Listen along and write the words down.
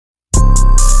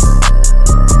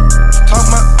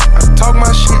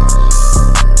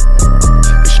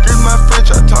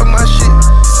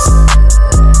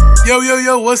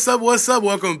Yo, what's up?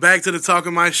 Welcome back to the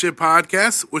Talking My Shit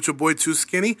podcast with your boy Too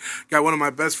Skinny. Got one of my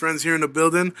best friends here in the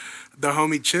building, the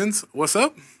homie Chins. What's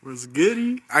up? What's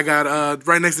goody? I got,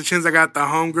 right next to Chins, I got the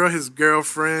homegirl, his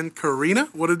girlfriend, Karina.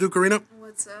 What to do, Karina?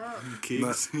 What's up?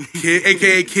 Kicks.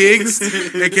 AKA Kiggs.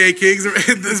 AKA Kiggs.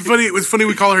 It's funny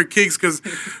we call her Kiggs because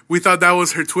we thought that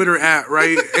was her Twitter @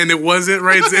 right? And it wasn't,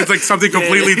 right? It's like something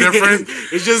completely different.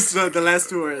 It's just the last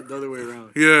two are the other way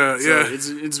around. Yeah.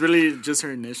 It's really just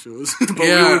her initials. But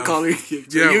Yeah. we would call her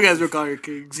Kicks. Yeah. You guys would call her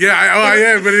Kicks.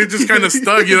 Yeah, but it just kind of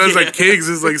stuck, It's like Kiggs.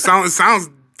 It's like, it sounds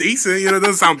decent, It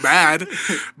doesn't sound bad.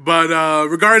 But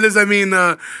regardless, I mean,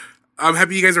 I'm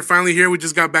happy you guys are finally here. We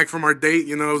just got back from our date.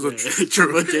 It was a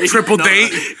triple date.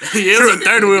 Yeah, it was a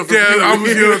third wheel for I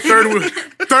was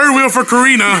third wheel for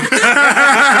Karina.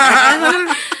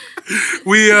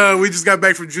 We just got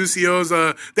back from Juicy O's.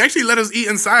 They actually let us eat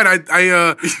inside. I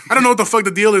don't know what the fuck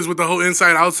the deal is with the whole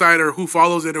inside outside or who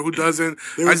follows it or who doesn't.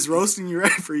 They was roasting you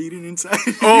right for eating inside.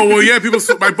 Oh well, yeah. People,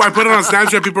 I put it on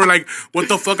Snapchat. People are like, "What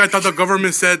the fuck? I thought the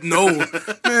government said no."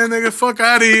 Man, nigga, fuck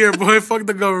out of here, boy. Fuck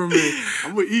the government.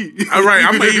 I'm gonna eat. All right,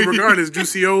 I'm gonna eat regardless.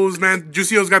 Juicy O's, man.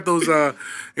 Juicy O's got those. They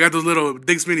got those little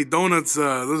Dick's Mini Donuts.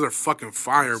 Those are fucking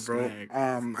fire, bro.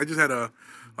 I just had a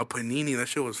panini. That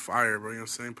shit was fire, bro. You know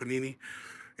what I'm saying? Panini.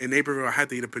 In Naperville, I had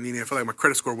to eat a panini. I felt like my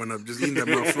credit score went up just eating that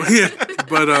motherfucker. Yeah.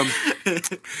 But,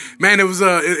 man, it was,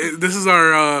 this is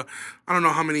our, I don't know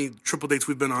how many triple dates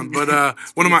we've been on, but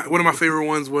one of my favorite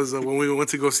ones was when we went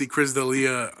to go see Chris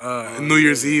D'Elia New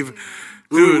Year's Eve.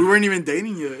 Dude, we weren't even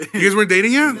dating yet. You guys weren't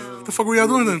dating yet? No. What the fuck were y'all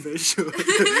doing then?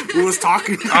 We was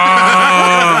talking.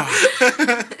 I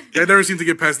never seem to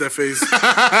get past that phase.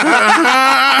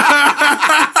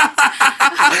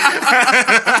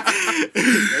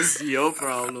 That's your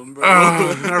problem, bro.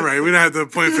 All right, we don't have to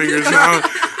point fingers now.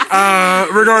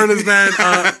 Regardless, man.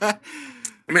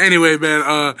 Anyway, man.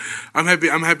 I'm happy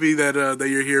that that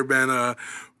you're here, man.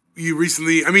 You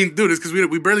recently, I mean, dude, it's because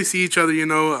we barely see each other,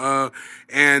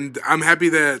 and I'm happy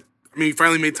that, you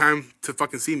finally made time to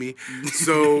fucking see me.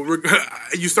 So,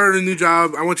 you started a new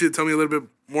job. I want you to tell me a little bit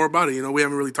more about it. We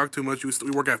haven't really talked too much. We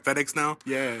work at FedEx now.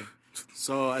 Yeah.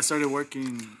 So, I started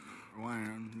working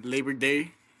on Labor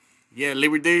Day. Yeah,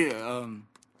 Labor Day. I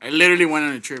literally went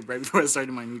on a trip right before I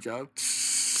started my new job.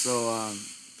 So,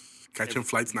 catching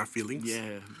flights, not feelings.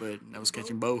 Yeah, but I was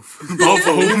catching both. Both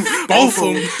of them.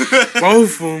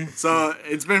 So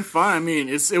it's been fun. I mean,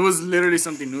 it was literally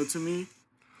something new to me.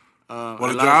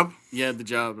 What, a job? Yeah, the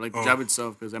job. Like, the job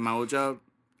itself. Because at my old job,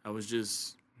 I was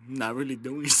just not really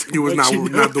doing so You was much,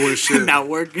 not doing shit. Not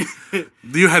working.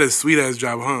 You had a sweet-ass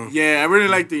job, huh? Yeah, I really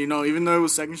liked it, even though it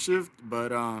was second shift.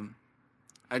 But I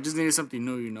just needed something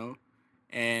new,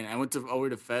 And I went over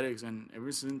to FedEx, and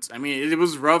ever since, it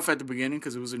was rough at the beginning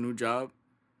because it was a new job,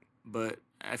 but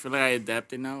I feel like I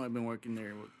adapted now. I've been working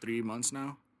there 3 months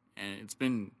now, and it's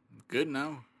been good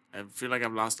now. I feel like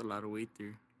I've lost a lot of weight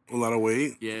there. A lot of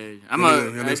weight? Yeah, I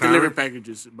deliver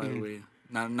packages, by the way,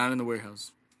 not in the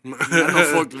warehouse. Not no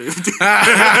forklift.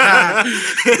 That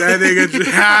nigga,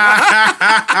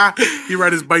 he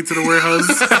ride his bike to the warehouse.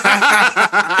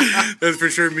 That's for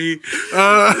sure me.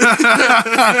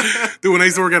 Dude, when I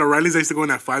used to work at O'Reilly's, I used to go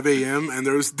in at 5 a.m. and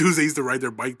there was dudes that used to ride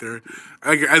their bike there,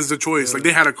 like, as a choice. Like,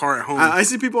 they had a car at home. I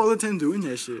see people all the time doing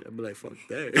that shit. I'd be like, fuck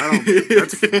that.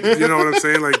 You know what I'm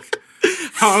saying? Like,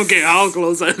 I don't care how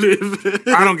close I live.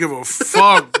 I don't give a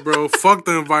fuck, bro. Fuck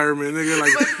the environment, nigga.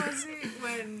 Like, When was it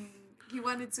when he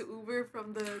wanted to Uber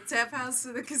from the tap house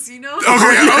to the casino? Okay,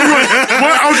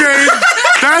 what? Okay,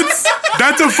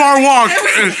 that's a far walk.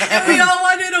 And we all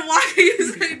wanted to walk. He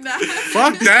was like, nah.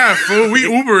 Fuck that, fool. We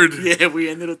Ubered. Yeah, we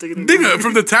ended up taking Nigga,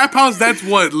 from the tap house, that's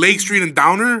what, Lake Street and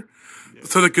Downer?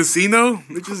 To the casino?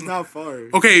 Which is not far.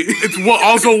 Okay, it's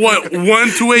also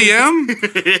 2 a.m.?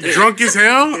 Drunk as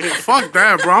hell? Fuck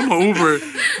that, bro. I'm an Uber.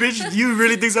 Bitch, do you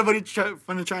really think somebody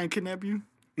finna try and kidnap you?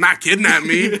 Not kidnap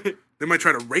me. They might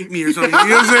try to rape me or something. You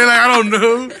know what I'm saying? Like, I don't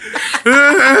know.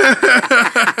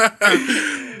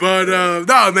 But,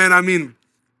 no, man,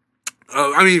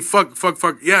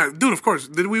 fuck. Yeah, dude, of course.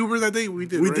 Did we Uber that day? We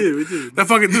did, We right? did. That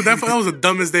was the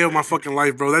dumbest day of my fucking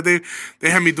life, bro. That day, they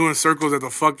had me doing circles at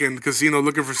the fucking casino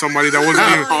looking for somebody that wasn't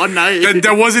even... all night.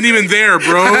 That wasn't even there,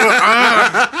 bro.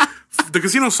 The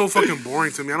casino's so fucking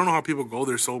boring to me. I don't know how people go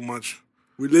there so much.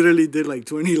 We literally did like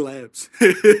 20 laps.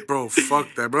 Bro, fuck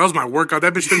that, bro. That was my workout.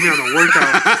 That bitch took me on a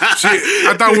workout. Shit,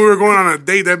 I thought we were going on a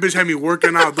date. That bitch had me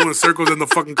working out, doing circles in the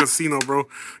fucking casino, bro.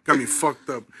 Got me fucked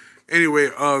up.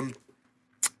 Anyway,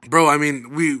 bro, I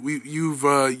mean, we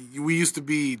used to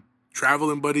be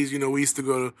traveling buddies. We used to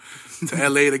go to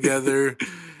LA together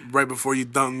right before you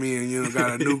dumped me and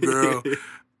got a new girl.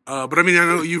 But I mean, I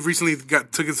know you've recently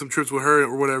taken some trips with her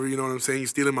or whatever. You know what I'm saying? You're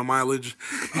stealing my mileage.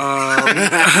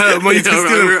 But you're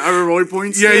stealing our reward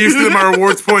points. Yeah, you're stealing my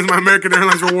rewards points, my American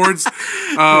Airlines rewards.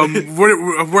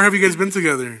 Where have you guys been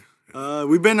together?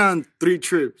 We've been on 3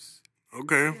 trips.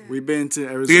 Okay. We've been to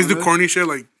Arizona. Do you guys do corny shit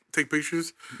like take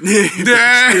pictures?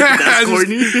 That's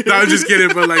corny. No, I'm just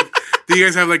kidding. But like, do you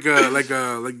guys have like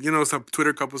some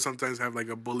Twitter couples sometimes have like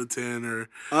a bulletin or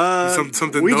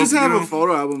something? We dope, just have you know? a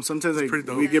photo album. Sometimes like pretty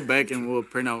dope. we get back and we'll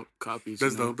print out copies.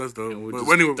 That's you know? dope. That's dope. And we'll But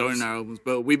just anyway, throw in our albums.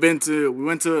 But we went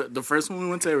to the first one. We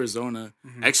went to Arizona.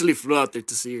 Mm-hmm. I actually flew out there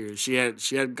to see her. She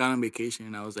had gone on vacation,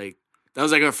 and I was like, that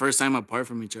was like our first time apart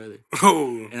from each other.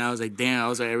 oh And I was like, damn. I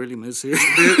was like, I really miss her. boy,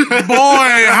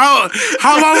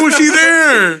 how long was she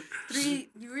there? 3.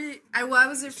 I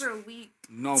was there for a week.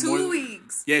 No, 2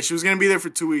 weeks. Yeah, she was gonna be there for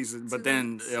 2 weeks, but 2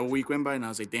 then weeks. a week went by, and I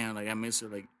was like, damn, like I miss her.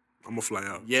 Like, I'm gonna fly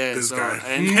out. yeah, this so, guy.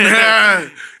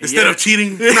 and- Instead yeah. of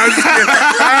cheating. No, I'm just kidding.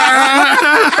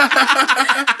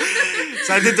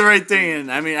 So I did the right thing,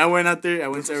 and I mean, I went out there. I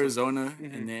went to Arizona,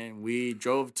 and then we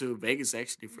drove to Vegas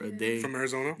actually for a day. From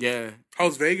Arizona. Yeah,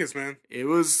 How's Vegas, man? it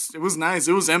was nice.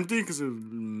 It was empty because it was the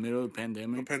middle of the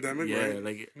pandemic. Pandemic, yeah, right?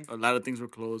 like a lot of things were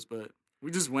closed, but we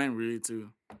just went really to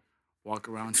walk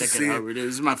around, check see it out. it. Really,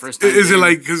 this is my first time. Is it there.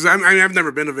 like, because I mean, I've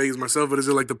never been to Vegas myself, but is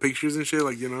it like the pictures and shit?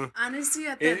 Like, you know? Honestly,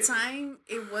 at that time,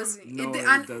 it wasn't. No,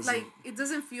 it doesn't. Like, it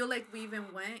doesn't feel like we even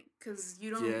went because we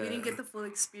didn't get the full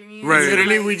experience. Right.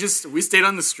 Literally, Like, we stayed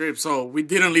on the strip, so we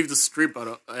didn't leave the strip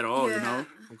at all. You Yeah. know.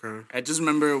 Okay. I just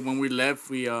remember when we left,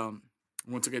 we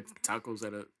went to get tacos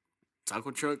at a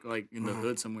taco truck, like in the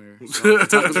hood somewhere. So the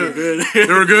tacos were good. They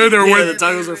were good? They were yeah, worth the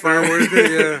tacos were fire. worth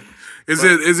it? Yeah.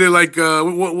 Is it like,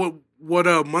 what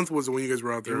month was it when you guys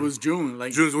were out there? It was June.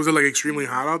 Like June. Was it like extremely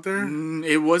hot out there?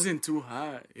 it wasn't too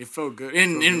hot. It felt good.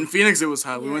 In Phoenix, it was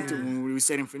hot. We went to Yeah. when we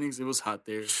stayed in Phoenix. It was hot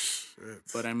there.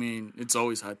 But I mean, it's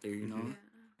always hot there, you know.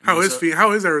 How And is so-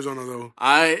 How is Arizona though?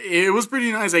 It was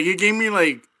pretty nice. Like it gave me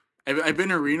like I've been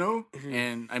to Reno, Mm-hmm.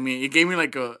 and I mean it gave me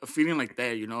like a feeling like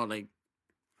that, you know, like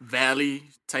valley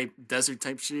type, desert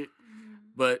type shit.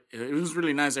 But it was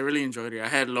really nice. I really enjoyed it. I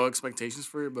had low expectations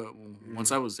for it, but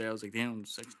once I was there, I was like, damn,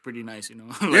 it's actually pretty nice, you know.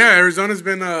 Like, Yeah, Arizona's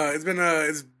been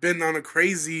it's been on a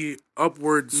crazy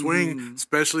upward swing,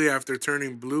 especially after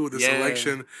turning blue this Yeah.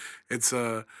 election. It's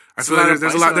I It's feel a lot like of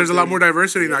there's a vice lot out there's a lot there. more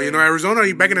diversity now. You Yeah. know,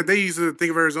 Arizona back in the day you used to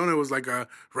think of Arizona was like a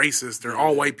racist. They're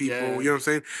all white people, Yeah. you know what I'm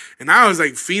saying? And now it's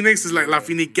like Phoenix is like La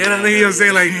Finiquera, you know what I'm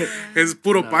saying? Like it's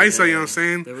puro paisa, you know what I'm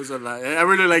saying? There was a lot. I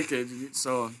really liked it.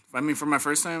 So, I mean, for my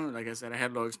first time, like I said, I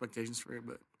had low expectations for it,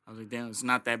 but I was like, damn, it's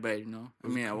not that bad, you know? I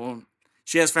mean, I won't.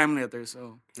 She has family out there,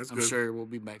 so That's I'm good. sure we'll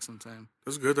be back sometime.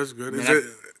 That's good. That's good. Is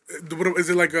Man, is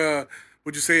it like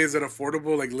would you say is it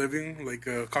affordable like living like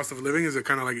cost of living? Is it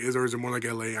kind of like or is it more like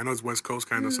LA? I know it's West Coast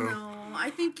kind of so No, I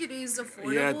think it is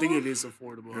affordable. Yeah, I think it is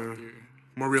affordable out there.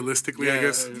 more realistically, I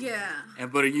guess. Yeah.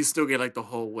 But you still get like the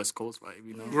whole West Coast vibe,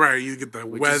 you know? Right, you get the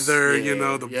Which weather, is- you yeah,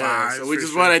 know, the yeah, vibes. so which for is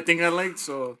sure. what I think I liked,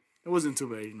 so it wasn't too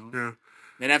bad, you know? Yeah,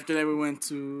 Then after that, we went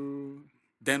to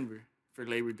Denver for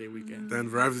Labor Day weekend.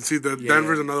 Denver. I've seen the Yeah.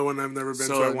 Denver's another one I've never been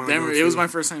to. I So want Denver, to it was my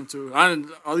first time too.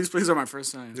 All these places are my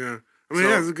first time. Yeah, I mean, So-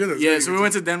 yeah, it's good. It's Yeah, really so good we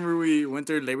went to Denver. We went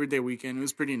there Labor Day weekend. It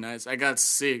was pretty nice. I got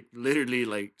sick literally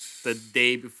like the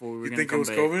day before we were You gonna think it come was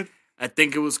back. COVID? I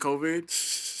think it was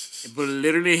COVID, but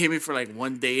literally it hit me for like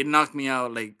one day. It knocked me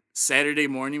out. Like Saturday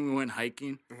morning, we went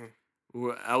hiking.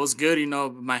 I was good, you know.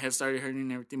 But my head started hurting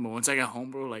and everything. But once I got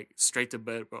home, bro, like straight to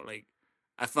bed, bro. Like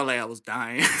I felt like I was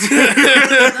dying.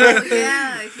 No,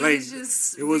 yeah, he Like, was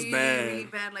just it was really, bad. really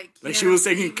bad. Like Like he she had a was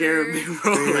taking care of me, fever.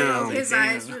 bro. Like, I Damn. was like, His damn.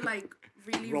 eyes were like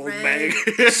really Rolled red. back.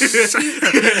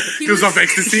 He He was off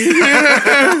ecstasy.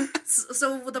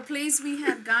 So the place we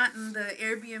had gotten, the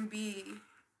Airbnb,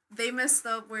 they messed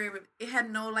up where it had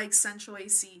no like central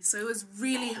AC, so it was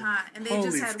really hot, and they Holy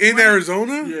just had in one,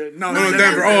 Arizona? Yeah, No, No, in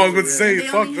Denver. Oh, I was about to yeah. say, They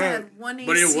fuck only that. had one AC,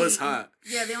 But it was hot.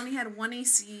 Yeah, they only had one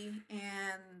AC,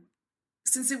 and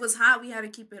since it was hot, we had to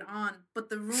keep it on. But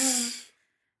the room,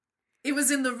 it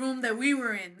was in the room that we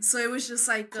were in, so it was just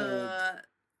like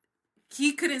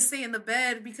he couldn't stay in the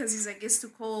bed because he's like, it's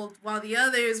too cold, while the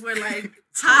others were like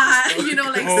hot, you know,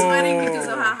 like sweating because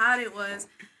of how hot it was.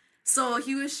 So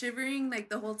he was shivering like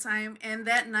the whole time, and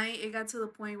that night it got to the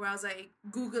point where I was like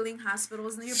Googling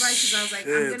hospitals nearby because I was like,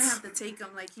 I'm gonna have to take him.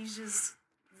 Like he's just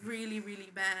really, really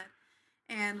bad.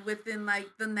 And within like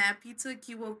the nap he took,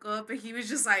 he woke up and he was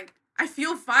just like, I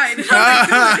feel fine. And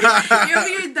I'm like,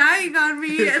 you're dying on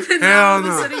me, and then now all of a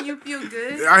Hell no. sudden you feel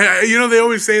good. You know, they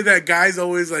always say that guys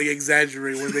always like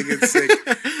exaggerate when they get sick.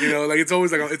 You know, like it's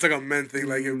always like it's like a men thing.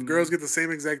 Like if girls get the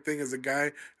same exact thing as a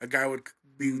guy would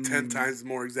be 10 times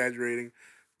more exaggerating.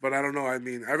 But I don't know. I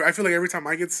mean, I feel like every time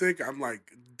I get sick, I'm like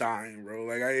dying, bro.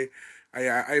 Like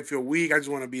I feel weak. I just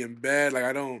want to be in bed. Like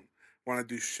I don't want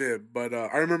to do shit. But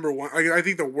I remember one. I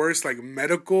think the worst like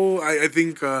medical. I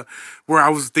think where I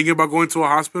was thinking about going to a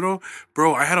hospital,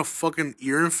 bro. I had a fucking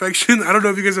ear infection. I don't know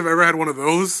if you guys have ever had one of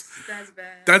those. That's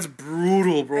bad. That's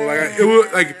brutal, bro. Like it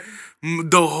was like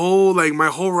the whole like my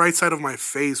whole right side of my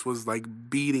face was like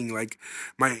beating. Like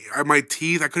my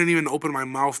teeth. I couldn't even open my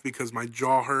mouth because my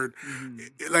jaw hurt.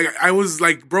 Like I was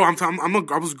like, bro. I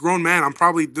was a grown man. I'm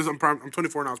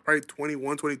 24 now. I was probably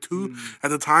 21, 22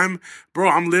 at the time, bro.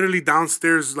 I'm literally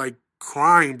downstairs like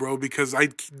crying, bro, because I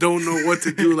don't know what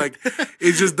to do. Like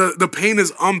it's just the pain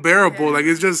is unbearable. Like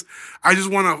it's just I just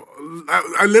want to.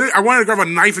 I literally I wanted to grab a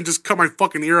knife and just cut my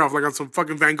fucking ear off like on some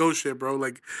fucking Van Gogh shit, bro.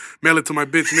 Like mail it to my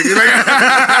bitch, nigga.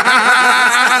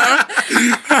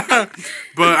 Like,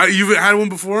 but you've had one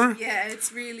before? Yeah,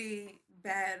 it's really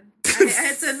bad. I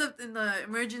had to end up in the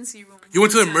emergency room. You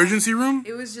went to the emergency room?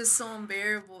 It was just so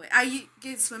unbearable. I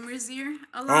get swimmer's ear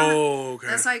a lot. Oh, okay.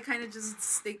 That's why I kind of just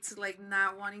stick to like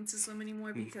not wanting to swim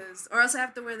anymore because, or else I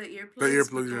have to wear the earplugs. The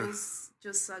earplugs, those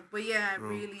just suck. But yeah,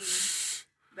 really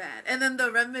bad. And then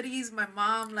the remedies, my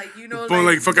mom, like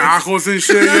like fucking ajos and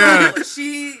shit. Yeah.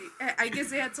 I guess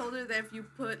they had told her that if you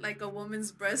put like a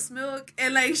woman's breast milk,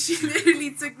 and like she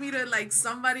literally took me to like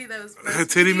somebody that was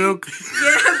titty milk.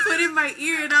 Yeah, put in my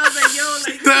ear, and I was like, yo,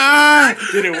 like,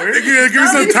 did it work? Give me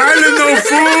some Tylenol,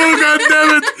 fool. God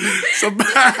damn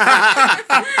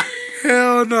it.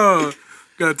 Hell no.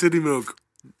 Got titty milk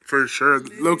for sure.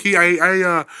 Low key,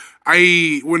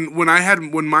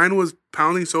 when mine was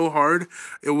pounding so hard,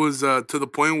 it was to the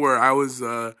point where I was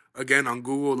again on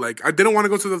Google. Like I didn't want to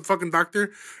go to the fucking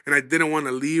doctor, and I didn't want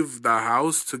to leave the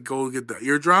house to go get the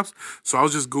eardrops. So I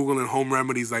was just Googling home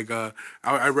remedies. Like I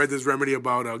read this remedy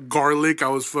about garlic. I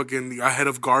was fucking ahead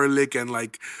of garlic and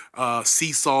like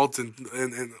sea salt and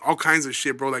all kinds of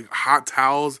shit, bro. Like hot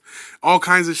towels, all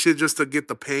kinds of shit just to get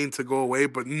the pain to go away.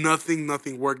 But nothing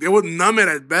worked. It would numb it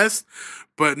at best,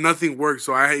 but nothing worked.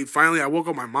 So I woke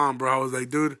up my mom, bro. I was like,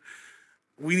 dude,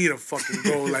 we need to fucking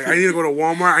go. Like, I need to go to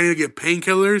Walmart. I need to get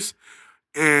painkillers.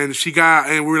 And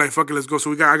we were like, fuck it, let's go.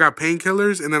 So I got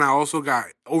painkillers, and then I also got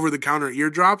over-the-counter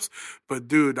eardrops. But,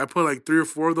 dude, I put like 3 or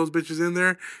 4 of those bitches in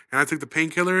there, and I took the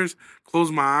painkillers,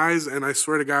 closed my eyes, and I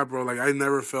swear to God, bro, like, I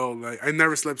never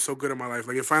slept so good in my life.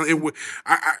 Like, it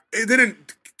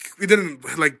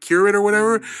didn't like cure it or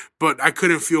whatever, but I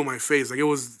couldn't feel my face. Like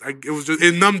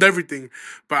it numbed everything.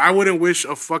 But I wouldn't wish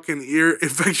a fucking ear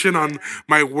infection on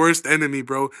my worst enemy,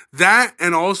 bro. That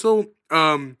and also,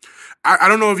 I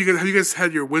don't know if you guys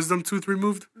had your wisdom tooth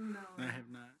removed. No, I have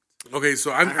not. Okay,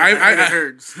 so I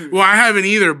heard. Well, I haven't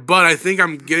either, but I think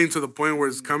I'm getting to the point where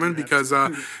it's coming because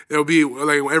it'll be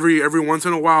like every once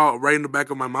in a while, right in the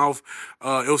back of my mouth,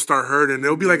 it'll start hurting.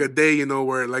 It'll be like a day,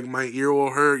 where like my ear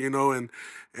will hurt,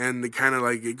 and it kind of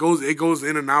like it goes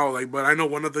in and out, like. But I know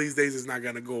one of these days it's not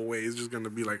gonna go away. It's just gonna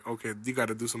be like, okay, you got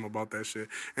to do something about that shit.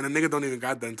 And the nigga don't even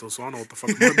got dental, so I don't know what the fuck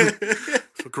I'm gonna do.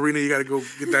 So Karina, you got to go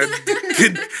get that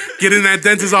get in that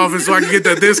dentist office so I can get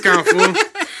that discount, fool.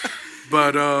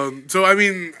 But so I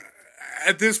mean,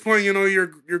 at this point,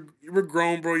 we're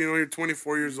grown, bro. You're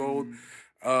 24 years old.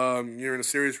 You're in a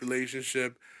serious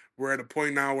relationship. We're at a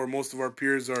point now where most of our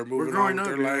peers are moving on with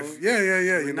their life. Yeah.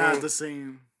 We're not the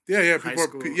same. Yeah. People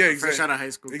are fresh out of high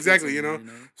school. Exactly.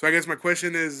 So I guess my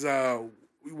question is,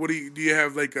 what do you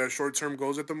have like short-term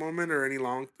goals at the moment, or any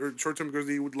short-term goals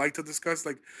that you would like to discuss,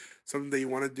 like something that you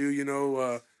want to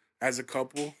do, as a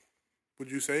couple?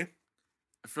 Would you say?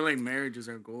 I feel like marriage is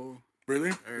our goal.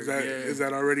 Really? Is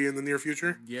that already in the near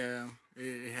future? Yeah,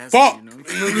 it has. Fuck!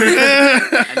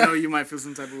 To, I know you might feel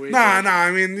some type of way. Nah.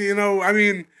 I mean,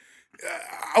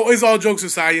 it's all jokes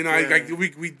aside,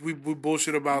 we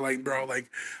bullshit about like, bro, like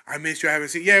I miss you. I haven't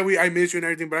seen. Yeah, I miss you and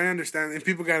everything, but I understand, and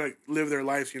people gotta live their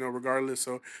lives, regardless.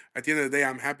 So at the end of the day,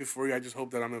 I'm happy for you. I just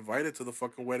hope that I'm invited to the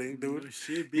fucking wedding, dude. Oh,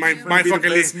 shit, my fucking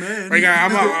best man. Like,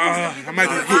 I'm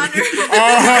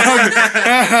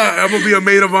gonna be a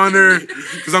maid of honor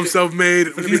because I'm self-made.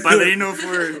 Padrino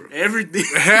for everything.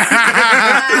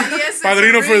 Yes,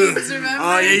 Padrino for the.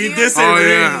 Oh yeah, you did say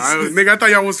rings. Nigga, I thought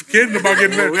y'all was kidding about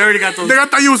getting married. We already got those. Nigga, I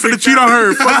thought you was finna cheat on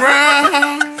her.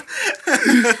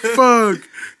 Fuck.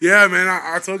 Yeah, man.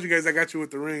 I told you guys I got you with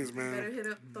the rings, man. Better hit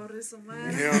up Torres Omar.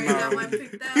 Hell no. Got mine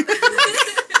picked out.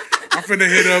 I'm finna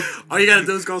hit up. All you gotta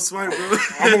do is go swipe, bro.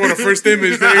 I'm gonna go to First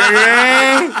Image.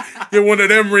 Yeah. Get one of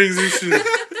them rings and shit.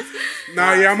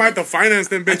 Nah, yeah, I might have to finance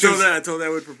them bitches. I told her I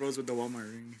would propose with the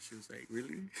Walmart ring. She was like,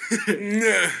 really?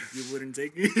 Yeah. You wouldn't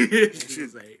take it? She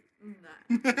was like,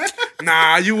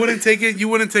 nah, you wouldn't take it. You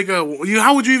wouldn't take how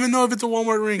would you even know if it's a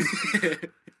Walmart ring?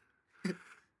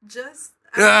 just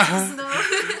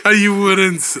know. You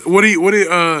wouldn't.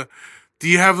 Do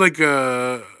you have like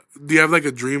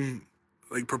a dream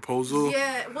like proposal?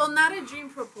 Yeah, well, not a dream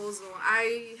proposal.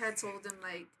 I had told him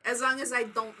like, as long as I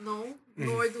don't know,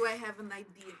 nor do I have an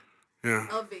idea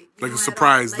of it. Like a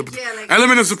surprise. Like, like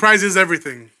element of surprise is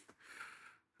everything.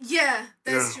 Yeah,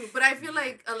 that's true. But I feel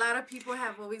like a lot of people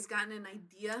have always gotten an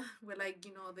idea where, like,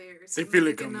 their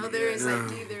significant other is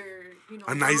like either,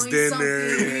 a nice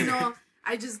dinner.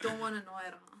 I just don't want to know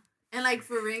at all. And like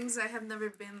for rings, I have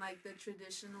never been like the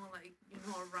traditional, like,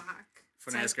 rock. For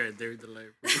NASCAR, they're the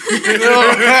life.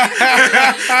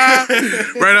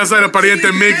 Right outside of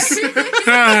Pariente Mix.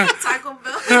 Taco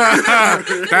Bell.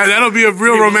 That'll be a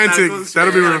real romantic.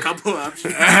 That'll be real. A couple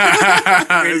options.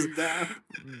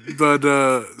 But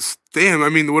damn, I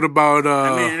mean, what about?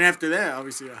 And after that,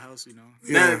 obviously a house.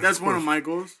 That's one of my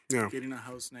goals. Yeah, getting a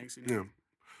house next. Yeah.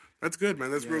 That's good, man.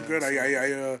 That's real good.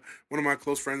 I one of my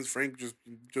close friends, Frank,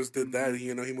 just did that.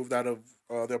 He moved out of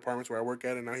the apartments where I work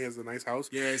at, and now he has a nice house.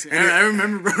 Yeah, and I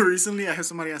remember, bro. Recently, I had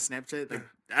somebody on Snapchat. Like,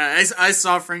 I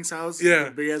saw Frank's house. Yeah,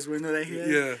 the big ass window that he had.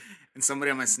 Yeah, and somebody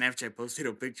on my Snapchat posted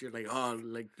a picture like, oh,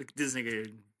 like look at this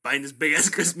nigga buying this big ass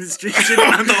Christmas tree shit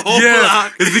on the whole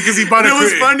block. It's because he bought it. It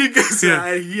was funny because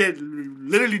he had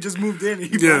literally just moved in and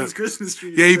he bought his Christmas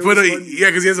tree. Yeah,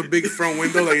 because he has a big front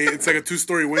window, like it's like a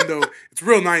 2-story window. It's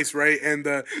real nice, right? And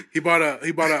he bought a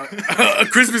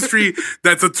Christmas tree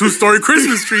that's a 2-story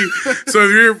Christmas tree. So if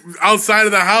you're outside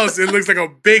of the house, it looks like a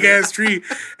big ass tree.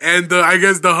 And I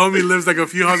guess the homie lives like a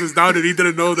few houses down, and he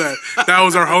didn't know that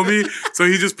was our homie. So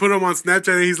he just put him on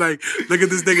Snapchat, and he's like, "Look at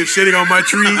this nigga shitting on my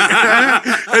tree."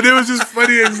 And it was just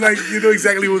funny. It's like, you know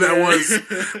exactly who that was.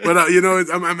 But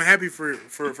I'm happy for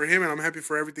him, and I'm happy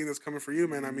for everything that's coming for you,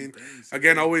 man. I mean,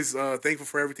 again, always thankful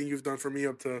for everything you've done for me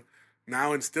up to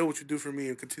now, and still what you do for me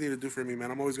and continue to do for me,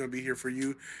 man. I'm always going to be here for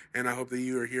you, and I hope that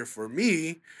you are here for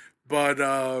me. But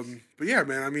yeah,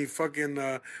 man, I mean, fucking,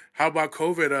 how about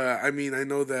COVID? I mean, I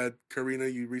know that Karina,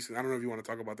 you recently, I don't know if you want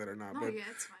to talk about that or not, but yeah,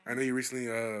 it's fine. I know you recently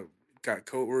got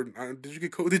COVID, or did you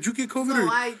get COVID? Did you get COVID? No, or?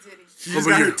 I didn't. She just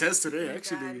got her test today,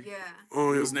 actually. Yeah.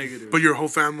 Oh, it was negative. But your whole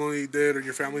family did, or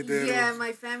your family did? Yeah,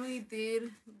 my family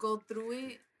did go through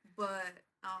it, but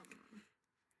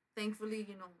thankfully,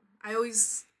 I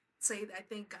always say that I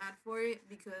thank God for it,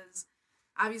 because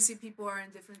obviously people are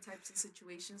in different types of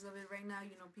situations of it right now.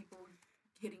 People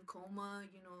hitting coma,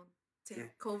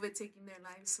 COVID taking their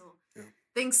lives. So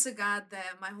thanks to God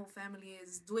that my whole family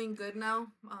is doing good now.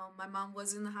 My mom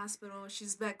was in the hospital.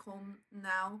 She's back home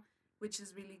now, which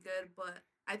is really good. But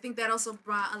I think that also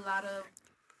brought a lot of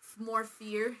more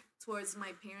fear towards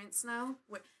my parents now.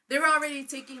 They were already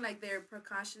taking like their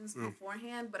precautions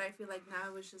beforehand, but I feel like now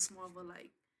it was just more of a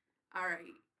like, all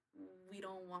right, we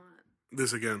don't want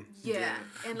this again. Yeah.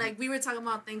 And like we were talking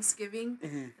about Thanksgiving,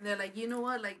 and they're like, you know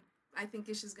what, like I think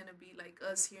it's just gonna be like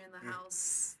us here in the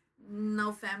house,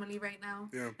 no family right now.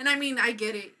 Yeah. And I mean, I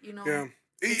get it, Yeah.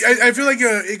 I feel like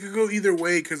it could go either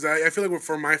way, because I feel like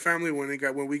for my family, when we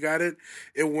got it,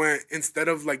 it went, instead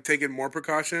of like taking more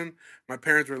precaution, my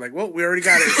parents were like, well, we already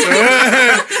got it,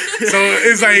 so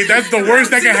it's like that's the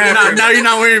worst that can happen. Now you're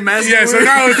not wearing masks. Yeah, so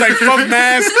now it's like fuck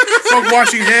masks, fuck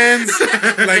washing hands,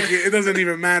 like it doesn't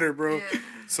even matter, bro. Yeah.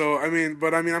 So I'm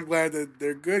glad that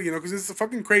they're good, because it's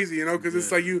fucking crazy, because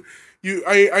it's like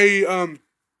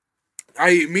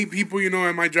I meet people,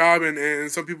 at my job, and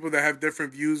some people that have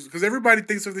different views, because everybody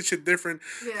thinks of this shit different,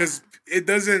 because it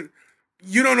doesn't,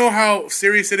 you don't know how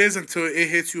serious it is until it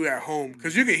hits you at home,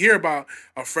 because you can hear about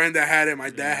a friend that had it, my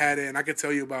dad had it, and I could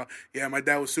tell you about, my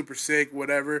dad was super sick,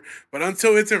 whatever, but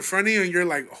until it's in front of you and you're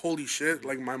like, holy shit,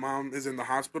 like my mom is in the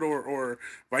hospital, or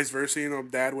vice versa,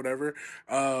 dad, whatever,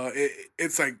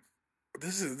 it's like,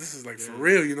 this is like for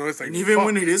real, it's like, and even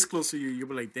when it is close to you, you'll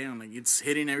be like, damn, like it's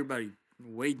hitting everybody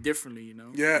way differently,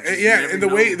 Yeah, and the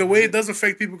way it does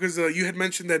affect people, because you had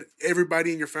mentioned that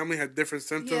everybody in your family had different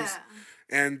symptoms,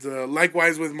 and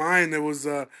likewise with mine, it was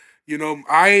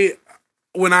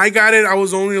when I got it, I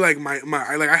was only like my I'm not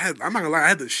gonna lie, I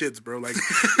had the shits, bro. Like,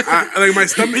 like my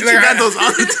stomach. Like, you got those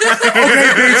all the time.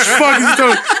 Okay, bitch.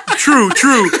 Fuck. True.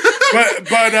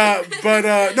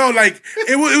 But no, like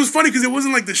it was funny because it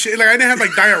wasn't like the shit. Like I didn't have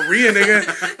like diarrhea,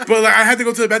 nigga. But like I had to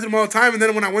go to the bathroom all the time, and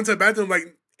then when I went to the bathroom,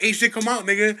 like ain't shit come out,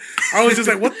 nigga. I was just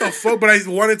like, what the fuck? But I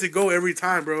wanted to go every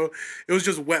time, bro. It was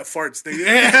just wet farts, nigga.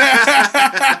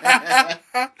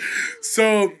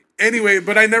 So. Anyway,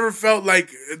 but I never felt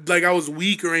like I was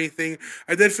weak or anything.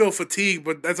 I did feel fatigued,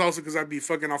 but that's also because I'd be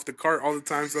fucking off the cart all the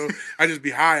time, so I just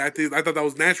be high. I thought that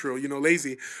was natural,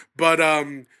 lazy. But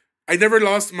I never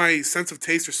lost my sense of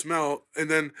taste or smell. And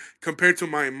then compared to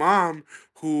my mom,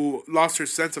 who lost her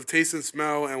sense of taste and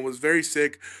smell and was very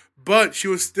sick, but she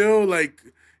was still like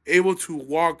able to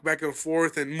walk back and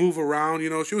forth and move around. You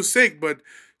know, she was sick, but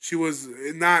she was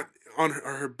not on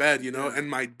her bed. You know, and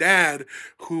my dad,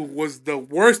 who was the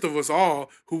worst of us all,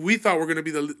 who we thought was gonna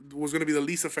be the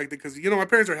least affected because you know my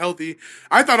parents are healthy.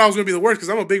 I thought I was gonna be the worst because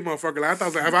I'm a big motherfucker. Like, I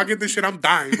thought like if I get this shit, I'm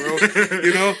dying, bro.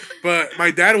 You know, but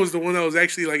my dad was the one that was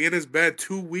actually like in his bed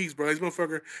 2 weeks, bro. This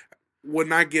motherfucker would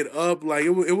not get up. Like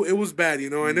it was bad, you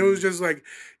know. And it was just like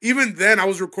even then I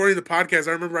was recording the podcast.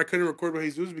 I remember I couldn't record with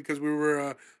Jesus because we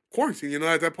were quarantined. You know,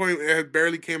 at that point it had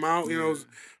barely came out. You know, it was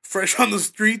fresh on the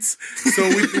streets, so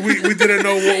we didn't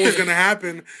know what was gonna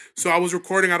happen. So I was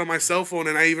recording out of my cell phone,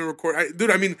 and I even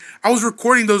I was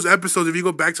recording those episodes. If you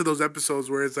go back to those episodes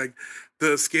where it's like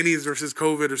the skinnies versus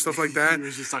COVID or stuff like that. You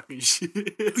were just talking shit.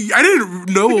 I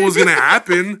didn't know what was gonna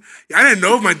happen. I didn't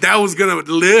know if my dad was gonna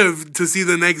live to see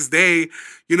the next day.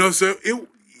 You know, so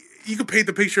you could paint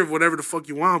the picture of whatever the fuck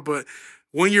you want, but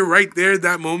when you're right there,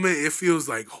 that moment, it feels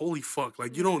like holy fuck.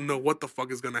 Like you don't know what the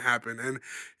fuck is gonna happen, and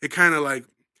it kind of like,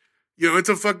 you know, it's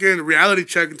a fucking reality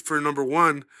check for number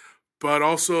one, but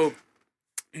also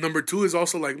number two is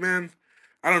also like, man,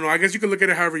 I don't know. I guess you can look at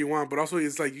it however you want, but also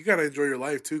it's like you gotta enjoy your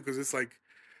life too, because it's like,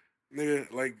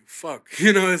 nigga, like fuck,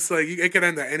 you know, it's like it could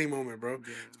end at any moment, bro.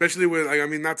 Yeah. Especially with like, I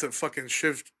mean, not to fucking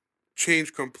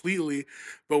change completely,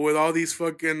 but with all these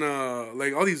fucking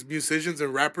like all these musicians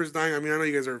and rappers dying. I mean, I know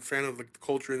you guys are a fan of like the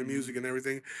culture and the music and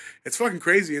everything. It's fucking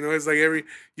crazy, you know. It's like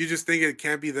you just think it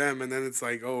can't be them, and then it's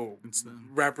like, oh, it's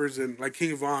rappers and like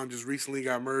King Von just recently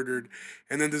got murdered,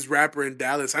 and then this rapper in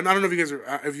Dallas. I don't know if you guys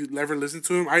if you ever listened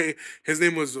to him. I think his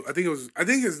name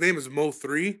is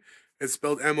Mo3. It's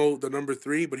spelled MO, the number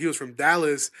 3, but he was from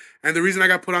Dallas. And the reason I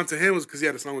got put onto him was because he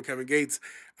had a song with Kevin Gates.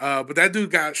 But that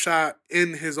dude got shot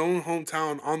in his own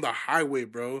hometown on the highway,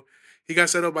 bro. He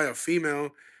got set up by a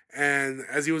female. And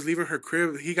as he was leaving her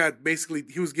crib, he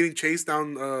was getting chased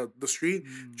down the street,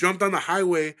 jumped on the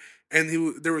highway,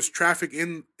 and there was traffic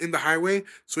in the highway,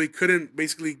 so he couldn't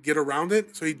basically get around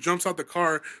it. So he jumps out the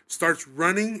car, starts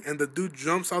running, and the dude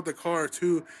jumps out the car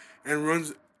too and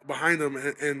runs behind him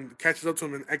and catches up to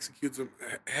him and executes him,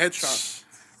 headshot,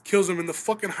 kills him in the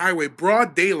fucking highway,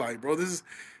 broad daylight, bro. This is,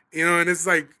 you know, and it's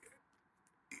like,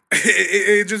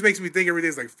 it just makes me think every day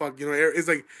is like, fuck, you know, it's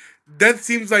like, death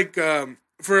seems like,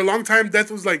 for a long time,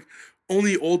 death was like,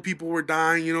 only old people were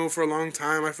dying, you know, for a long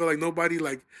time. I feel like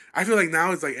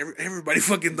now it's like everybody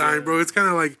fucking dying, bro. It's kind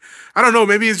of like, I don't know,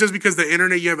 maybe it's just because the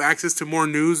internet, you have access to more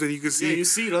news and you can see. Yeah, you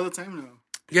see it all the time now.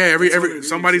 Yeah, every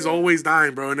somebody's always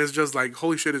dying, bro, and it's just like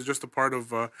holy shit, it's just a part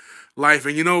of life.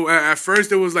 And you know, at first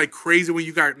it was like crazy when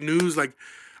you got news. Like,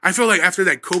 I feel like after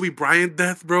that Kobe Bryant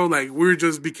death, bro, like we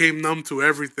just became numb to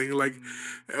everything. Like,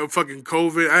 fucking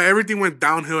COVID, everything went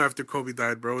downhill after Kobe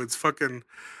died, bro. It's fucking,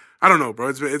 I don't know, bro.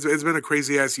 It's been a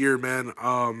crazy ass year, man.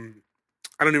 I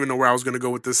don't even know where I was gonna go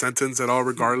with this sentence at all,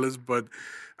 regardless. But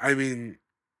I mean,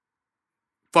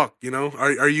 fuck, you know,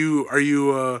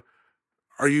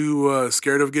 are you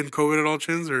scared of getting COVID at all,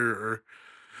 Chins? Or?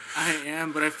 I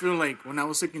am, but I feel like when I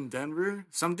was sick in Denver,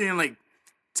 something like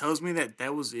tells me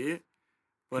that was it.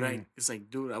 But it's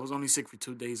like, dude, I was only sick for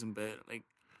 2 days in bed. Like,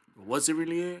 was it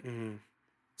really it? Mm-hmm.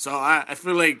 So I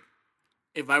feel like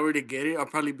if I were to get it, I'll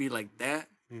probably be like that,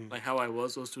 like how I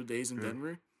was those 2 days in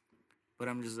Denver. But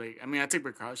I'm just like, I mean, I take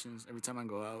precautions every time I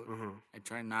go out. I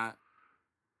try not.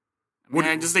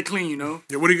 I just stay clean, you know.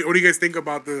 Yeah. What do you guys think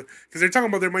about because they're talking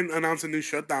about they might announce a new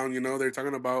shutdown. You know, they're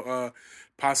talking about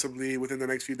possibly within the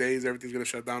next few days everything's gonna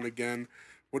shut down again.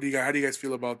 How do you guys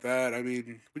feel about that? I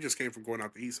mean, we just came from going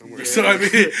out to eat somewhere, so I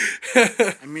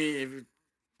mean, if you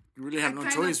really have no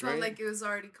choice, right? Like it was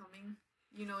already coming.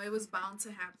 You know, it was bound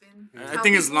to happen. I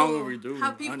think it's long overdue.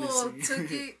 How people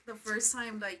took it the first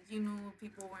time, like, you know,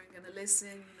 people weren't gonna listen.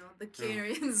 You know, the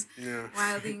Karens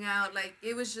wilding out. Like,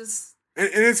 it was just. And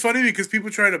it's funny because people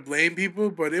try to blame people,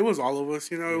 but it was all of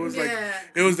us, you know. It was like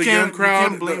it was the young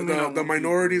crowd, the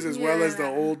minorities, as well as the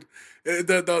old,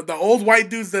 the old white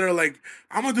dudes that are like,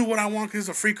 I'm gonna do what I want because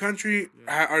it's a free country,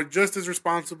 are just as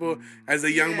responsible as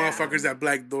the young motherfuckers at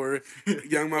Black Door,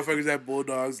 young motherfuckers at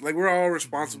Bulldogs. Like, we're all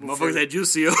responsible. Motherfuckers at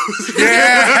Juicio.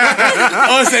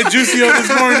 Us at Juicio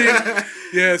this morning.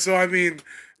 Yeah, so I mean.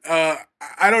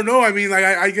 I don't know. I mean, like,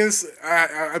 I guess,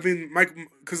 I mean,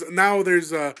 because now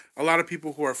there's a lot of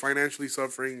people who are financially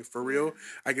suffering for real.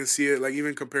 I can see it, like,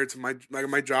 even compared to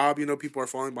my job, you know, people are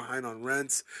falling behind on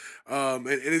rents. And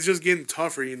it's just getting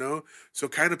tougher, you know? So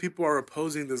kind of people are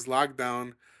opposing this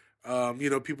lockdown. You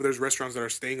know, there's restaurants that are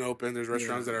staying open. There's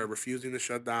restaurants that are refusing to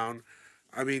shut down.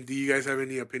 I mean, do you guys have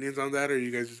any opinions on that, or are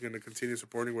you guys just gonna continue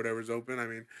supporting whatever's open? I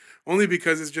mean, only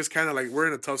because it's just kind of like we're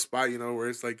in a tough spot, where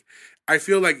it's like I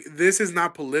feel like this is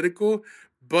not political,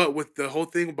 but with the whole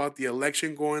thing about the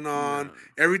election going on,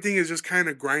 everything is just kind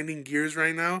of grinding gears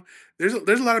right now. There's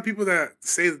a lot of people that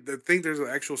think there's an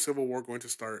actual civil war going to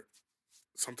start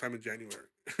sometime in January.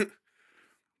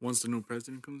 Once the new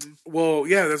president comes in? Well,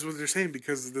 yeah, that's what they're saying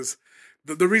because of this.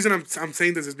 The reason I'm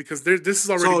saying this is because this is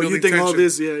already building tension. So you think all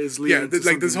this, is leading to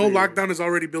like this whole bigger. lockdown is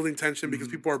already building tension because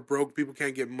people are broke, people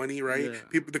can't get money, right?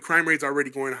 Yeah. The crime rate's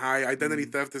already going high, identity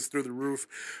theft is through the roof,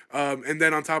 and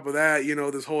then on top of that,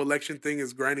 this whole election thing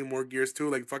is grinding more gears too.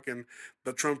 Like fucking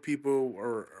the Trump people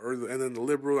and then the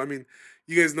liberal. I mean,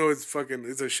 you guys know it's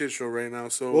a shit show right now.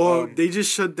 So they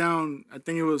just shut down. I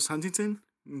think it was Huntington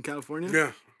in California.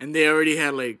 Yeah, and they already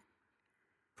had like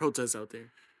protests out there.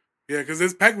 Yeah, because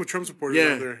it's packed with Trump supporters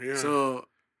out there. Yeah. So,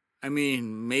 I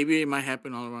mean, maybe it might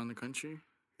happen all around the country.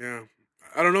 Yeah.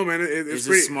 I don't know, man. It's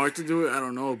pretty smart to do it. I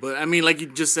don't know. But, I mean, like you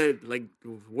just said, like,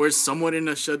 we're somewhat in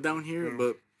a shutdown here,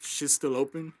 but shit's still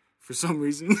open for some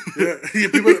reason. I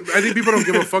think people don't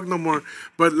give a fuck no more.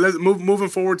 But let's moving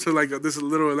forward to, like, this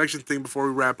little election thing before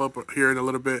we wrap up here in a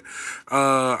little bit.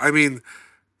 I mean,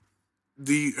 what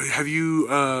do you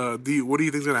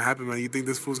think's going to happen, man? You think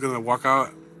this fool's going to walk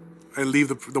out and leave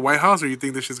the White House, or you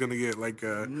think this shit's gonna get like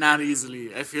not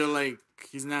easily? I feel like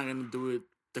he's not gonna do it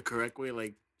the correct way,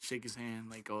 like shake his hand,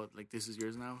 like, oh, like this is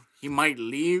yours now. He might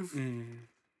leave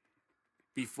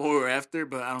before or after,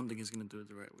 but I don't think he's gonna do it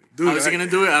the right way. Dude, how is he gonna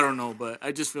do it? I don't know, but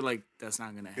I just feel like that's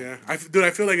not gonna happen. Yeah, I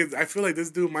feel like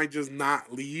this dude might just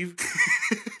not leave,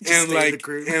 and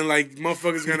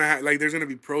motherfuckers gonna like there's gonna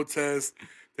be protests.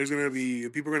 There's gonna be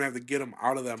people gonna have to get him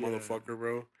out of that motherfucker,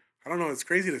 bro. I don't know. It's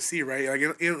crazy to see, right? Like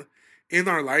in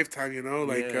our lifetime,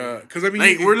 because I mean,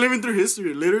 like we're living through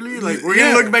history, literally. Like we're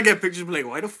gonna look back at pictures, and be like,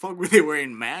 why the fuck were they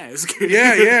wearing masks?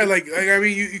 yeah. Like I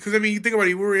mean, you think about it.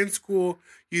 You were in school.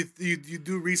 You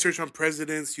do research on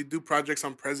presidents. You do projects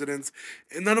on presidents,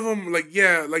 and none of them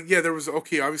there was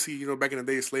obviously back in the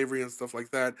day slavery and stuff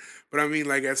like that. But I mean,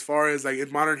 like as far as like in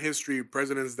modern history,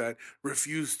 presidents that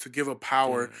refuse to give up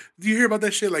power. Do you hear about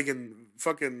that shit? Like in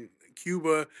fucking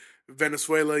Cuba,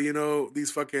 Venezuela,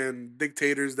 these fucking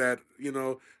dictators that,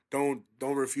 don't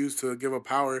refuse to give up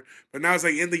power. But now it's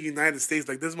like in the United States,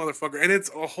 like this motherfucker, and it's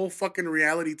a whole fucking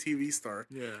reality TV star.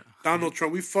 Yeah. Donald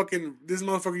Trump, this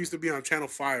motherfucker used to be on Channel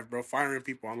 5, bro, firing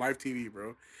people on live TV,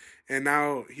 bro. And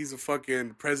now he's a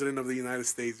fucking president of the United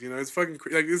States, It's fucking,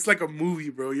 like, it's like a movie,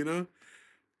 bro, I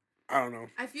don't know.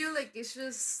 I feel like it's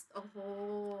just a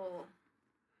whole,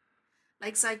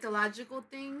 like, psychological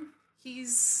thing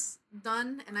he's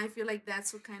done, and I feel like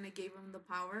that's what kind of gave him the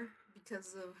power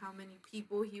because of how many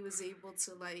people he was able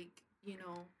to, like,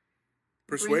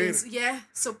 persuade,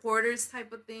 supporters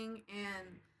type of thing.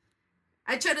 And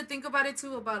I try to think about it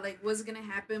too, about like what's gonna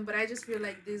happen, but I just feel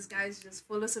like this guy's just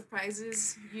full of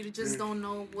surprises. You just don't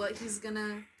know what he's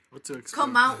gonna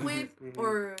come out with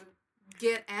or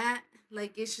get at.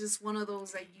 Like, it's just one of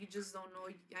those, like, you just don't know.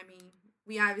 I mean,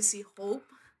 we obviously hope.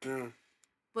 Yeah.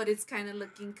 But it's kind of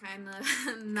looking kind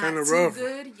of not too rough.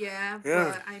 Good, yeah.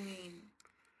 But I mean,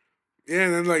 yeah,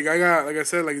 and then like I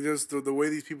said, like just the way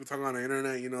these people talk on the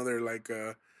internet, they're like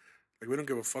we don't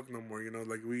give a fuck no more,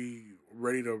 like we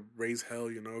ready to raise hell,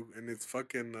 and it's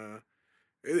fucking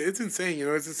it's insane,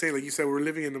 it's insane. Like you said, we're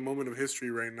living in a moment of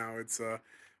history right now. It's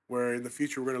where in the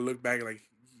future we're gonna look back like.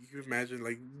 You can imagine,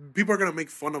 like, people are going to make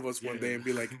fun of us one day and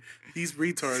be like, these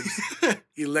retards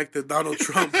elected Donald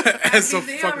Trump as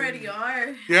they already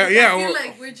are. Yeah, I feel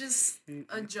like we're just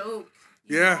a joke.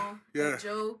 A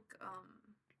joke.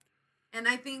 And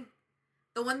I think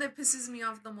the one that pisses me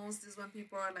off the most is when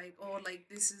people are like, oh, like,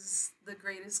 this is the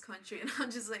greatest country. And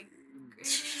I'm just like,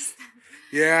 greatest?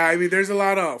 Yeah, I mean, there's a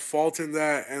lot of fault in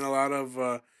that and a lot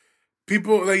of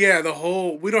people, like,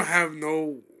 we don't have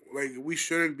no... Like, we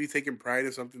shouldn't be taking pride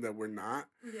in something that we're not.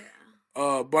 Yeah.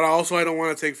 But I don't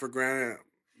want to take for granted,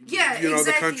 exactly.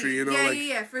 the country,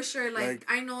 Yeah, for sure. Like,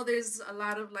 I know there's a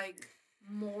lot of, like,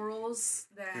 morals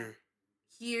that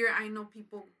here I know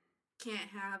people can't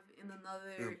have in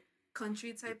another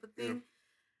country type of thing. Yeah.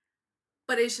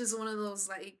 But it's just one of those,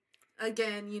 like,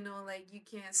 again, like, you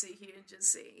can't sit here and just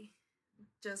say,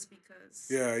 just because.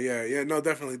 Yeah. No,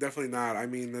 definitely not. I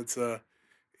mean,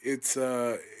 it's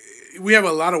we have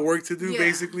a lot of work to do,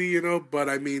 basically, but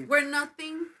I mean... We're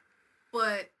nothing,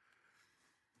 but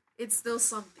it's still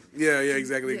something. Yeah,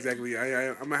 exactly.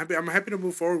 I'm happy to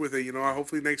move forward with it,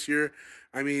 hopefully next year,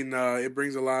 I mean, it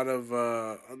brings a lot of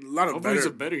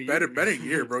better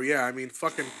year, bro. Yeah, I mean,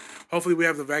 fucking, hopefully we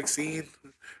have the vaccine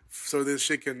so this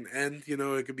shit can end,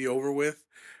 it could be over with.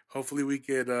 Hopefully we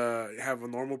could have a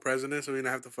normal president, so we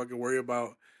don't have to fucking worry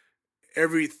about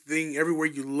everything. Everywhere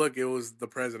you look, it was the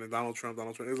president, Donald Trump.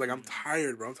 It was like, I'm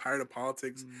tired, bro. I'm tired of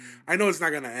politics. I know it's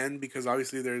not gonna end because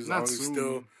obviously there's Not always soon.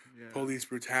 still Yeah. police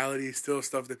brutality, still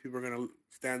stuff that people are gonna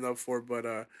stand up for. But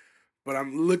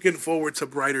I'm looking forward to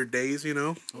brighter days. You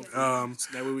know. So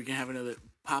that way we can have another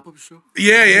pop-up show.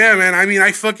 Yeah, man. I mean,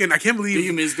 I can't Do you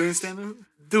believe, miss doing stand-up?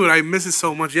 dude. I miss it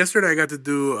so much. Yesterday, I got to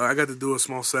do a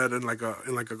small set in like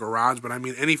a garage. But I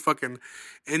mean, any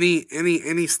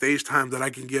stage time that I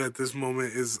can get at this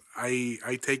moment is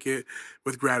I take it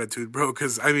with gratitude, bro.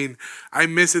 Because I mean, I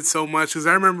miss it so much. Because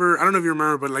I don't know if you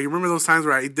remember, but like, you remember those times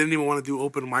where I didn't even want to do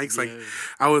open mics. Like,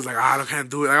 I was like, I can't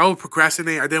do it. Like, I would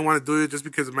procrastinate. I didn't want to do it just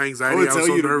because of my I anxiety. would I tell was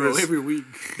so you to nervous. go every week.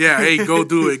 Yeah, hey, go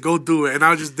do it. And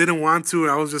I just didn't want to.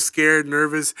 And I was just scared,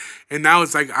 nervous. And now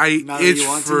it's like I Now that itch you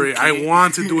want for to, it. you I can't.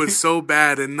 want to do it so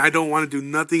bad. And I don't want to do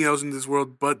nothing else in this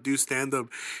world but do stand up.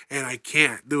 And I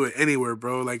can't do it anywhere,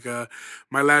 bro. Like,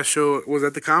 my last show was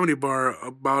at the Comedy Bar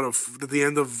at the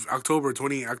end of October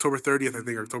 30th, I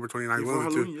think, October 29th. Before one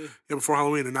of the two. Halloween, Yeah, before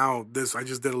Halloween. And now I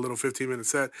just did a little 15-minute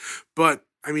set. But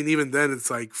I mean, even then, it's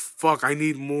like, fuck, I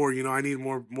need more, you know, I need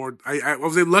more. I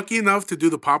was lucky enough to do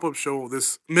the pop-up show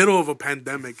this middle of a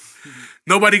pandemic.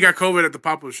 Nobody got COVID at the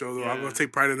pop-up show, though. I'm going to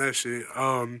take pride in that shit.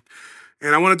 And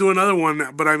I want to do another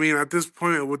one, but I mean, at this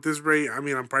point, with this rate, I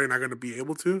mean, I'm probably not going to be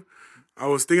able to. I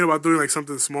was thinking about doing like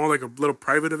something small, like a little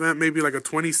private event, maybe like a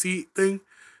 20-seat thing,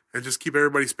 and just keep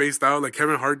everybody spaced out, like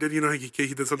Kevin Hart did. You know, he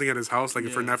did something at his house, like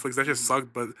for Netflix. That just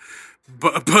sucked, but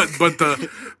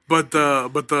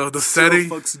the setting,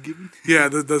 yeah,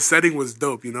 the setting was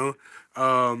dope. You know,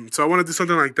 so I want to do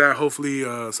something like that. Hopefully,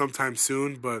 sometime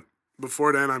soon. But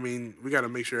before then, I mean, we got to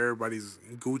make sure everybody's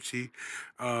Gucci.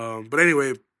 But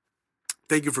anyway.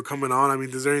 Thank you for coming on. I mean,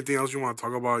 is there anything else you want to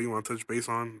talk about? You want to touch base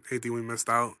on? Anything we missed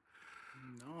out?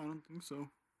 No, I don't think so.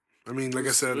 I mean, like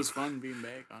I said, it was fun being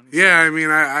back. Honestly. Yeah, I mean,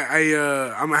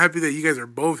 I'm happy that you guys are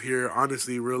both here.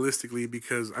 Honestly, realistically,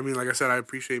 because I mean, like I said, I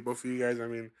appreciate both of you guys. I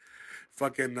mean,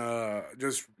 fucking,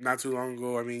 just not too long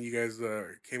ago, I mean, you guys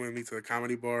came with me to the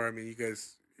Comedy Bar. I mean, you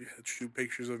guys shoot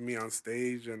pictures of me on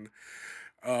stage and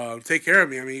take care of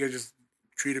me. I mean, you guys just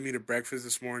treated me to breakfast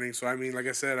this morning. So, I mean, like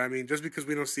I said, I mean, just because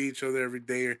we don't see each other every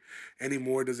day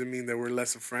anymore doesn't mean that we're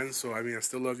less of friends. So, I mean, I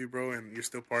still love you, bro, and you're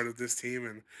still part of this team,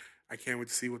 and I can't wait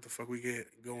to see what the fuck we get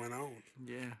going on.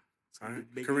 Yeah. All right.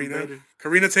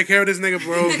 Karina, take care of this nigga,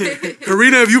 bro.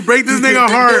 Karina, if you break this nigga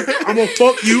heart, I'm gonna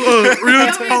fuck you up. Real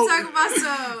talk. Talk about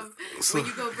when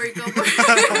you go break up.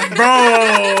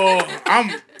 Bro,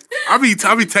 I'll be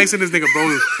texting this nigga,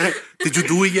 bro. Did you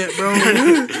do it yet, bro?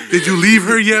 Did you leave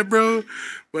her yet, bro?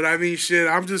 But I mean, shit,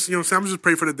 I'm just, you know what I'm saying? I'm just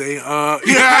praying for the day.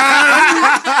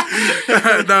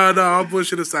 No, all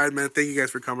bullshit aside, man. Thank you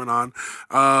guys for coming on.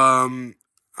 I'm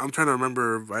trying to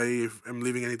remember if I am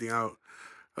leaving anything out.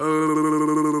 Go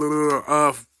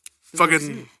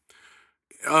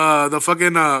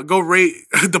rate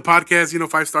the podcast,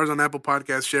 5 stars on Apple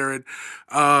Podcasts, share it.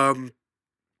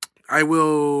 I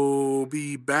will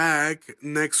be back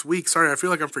next week. Sorry, I feel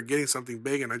like I'm forgetting something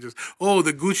big, and the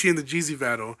Gucci and the Jeezy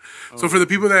battle. So for the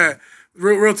people that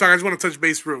real talk, I just want to touch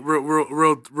base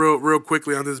real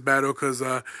quickly on this battle because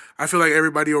I feel like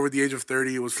everybody over the age of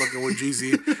 30 was fucking with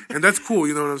Jeezy, and that's cool.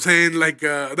 You know what I'm saying? Like,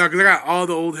 because I got all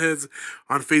the old heads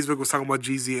on Facebook was talking about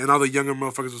Jeezy, and all the younger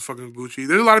motherfuckers was fucking Gucci.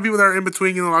 There's a lot of people that are in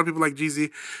between. A lot of people like Jeezy,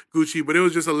 Gucci, but it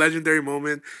was just a legendary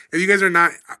moment. If you guys are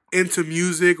not into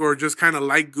music or just kind of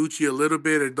like Gucci a little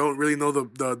bit or don't really know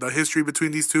the history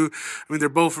between these two, I mean, they're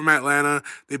both from Atlanta.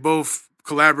 They both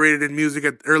collaborated in music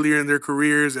earlier in their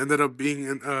careers, ended up being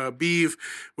in Beef,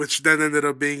 which then ended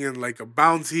up being in like a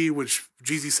Bounty, which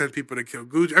Jeezy sent people to kill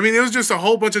Gucci. I mean, it was just a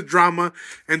whole bunch of drama,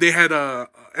 and they had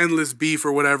endless beef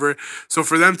or whatever. So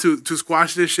for them to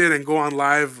squash this shit and go on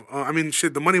live, I mean,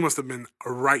 shit, the money must have been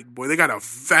right, boy. They got a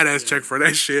fat ass check for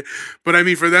that shit. But I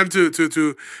mean, for them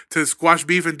to squash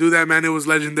beef and do that, man, it was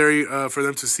legendary. For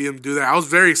them to see him do that, I was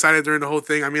very excited during the whole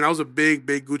thing. I mean, I was a big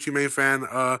Gucci Mane fan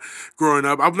growing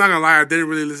up. I'm not gonna lie, I didn't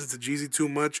really listen to Jeezy too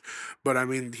much, but I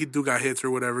mean, he do got hits or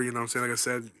whatever. You know what I'm saying? Like I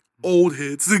said, old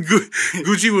hits.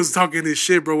 Gucci was talking his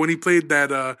shit, bro. When he played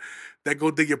that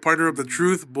Go Dig Your Partner Up, The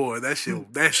Truth, boy, that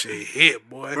shit hit,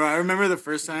 boy. Bro, I remember the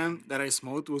first time that I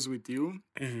smoked was with you.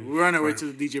 Mm-hmm. We were on our way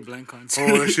to the DJ Blank concert.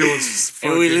 Oh, that shit was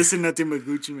fucking... And we listened to nothing but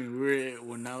Gucci Mane.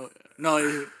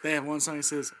 They have one song that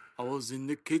says, I was in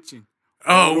the kitchen.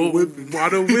 Oh, water whipping.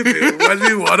 Water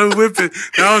whipping.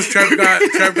 That was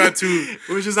Trap God 2.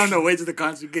 We were just on the way to the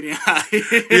concert getting high.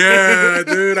 Yeah,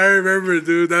 dude, I remember,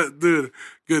 dude.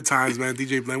 Good times, man.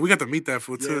 DJ Blank. We got to meet that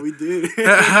fool, too. Yeah, we did.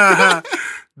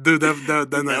 Dude, that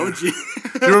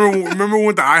remember when we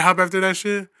went to IHOP after that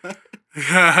shit?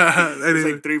 It's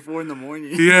like 3, 4 in the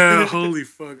morning. Yeah, holy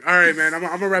fuck. All right, man. I'm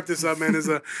gonna wrap this up, man. It's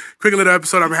a quick little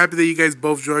episode. I'm happy that you guys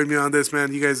both joined me on this,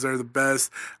 man. You guys are the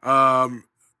best.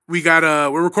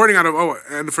 We're recording out of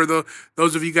and for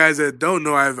those of you guys that don't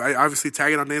know, I obviously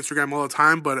tag it on the Instagram all the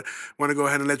time, but want to go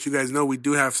ahead and let you guys know we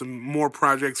do have some more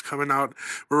projects coming out.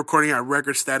 We're recording at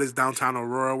Record Status downtown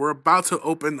Aurora. We're about to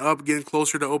open up, getting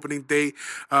closer to opening date.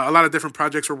 A lot of different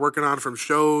projects we're working on, from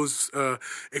shows,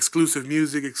 exclusive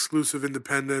music, exclusive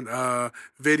independent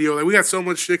video. Like, we got so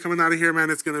much shit coming out of here, man.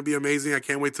 It's gonna be amazing. I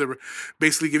can't wait to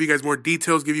basically give you guys more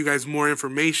details, give you guys more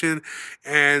information,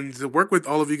 and to work with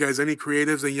all of you guys, any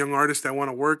creatives and young artists that want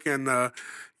to work and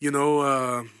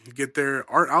get their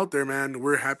art out there, man.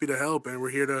 We're happy to help, and we're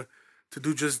here to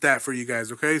do just that for you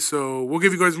guys. Okay, so we'll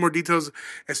give you guys more details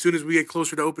as soon as we get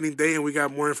closer to opening day and we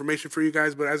got more information for you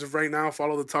guys. But as of right now,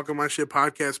 follow the Talking My Shit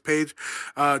podcast page.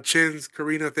 Chins,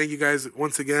 Karina, thank you guys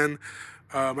once again.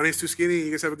 My name's Too Skinny. You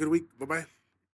guys have a good week. Bye bye.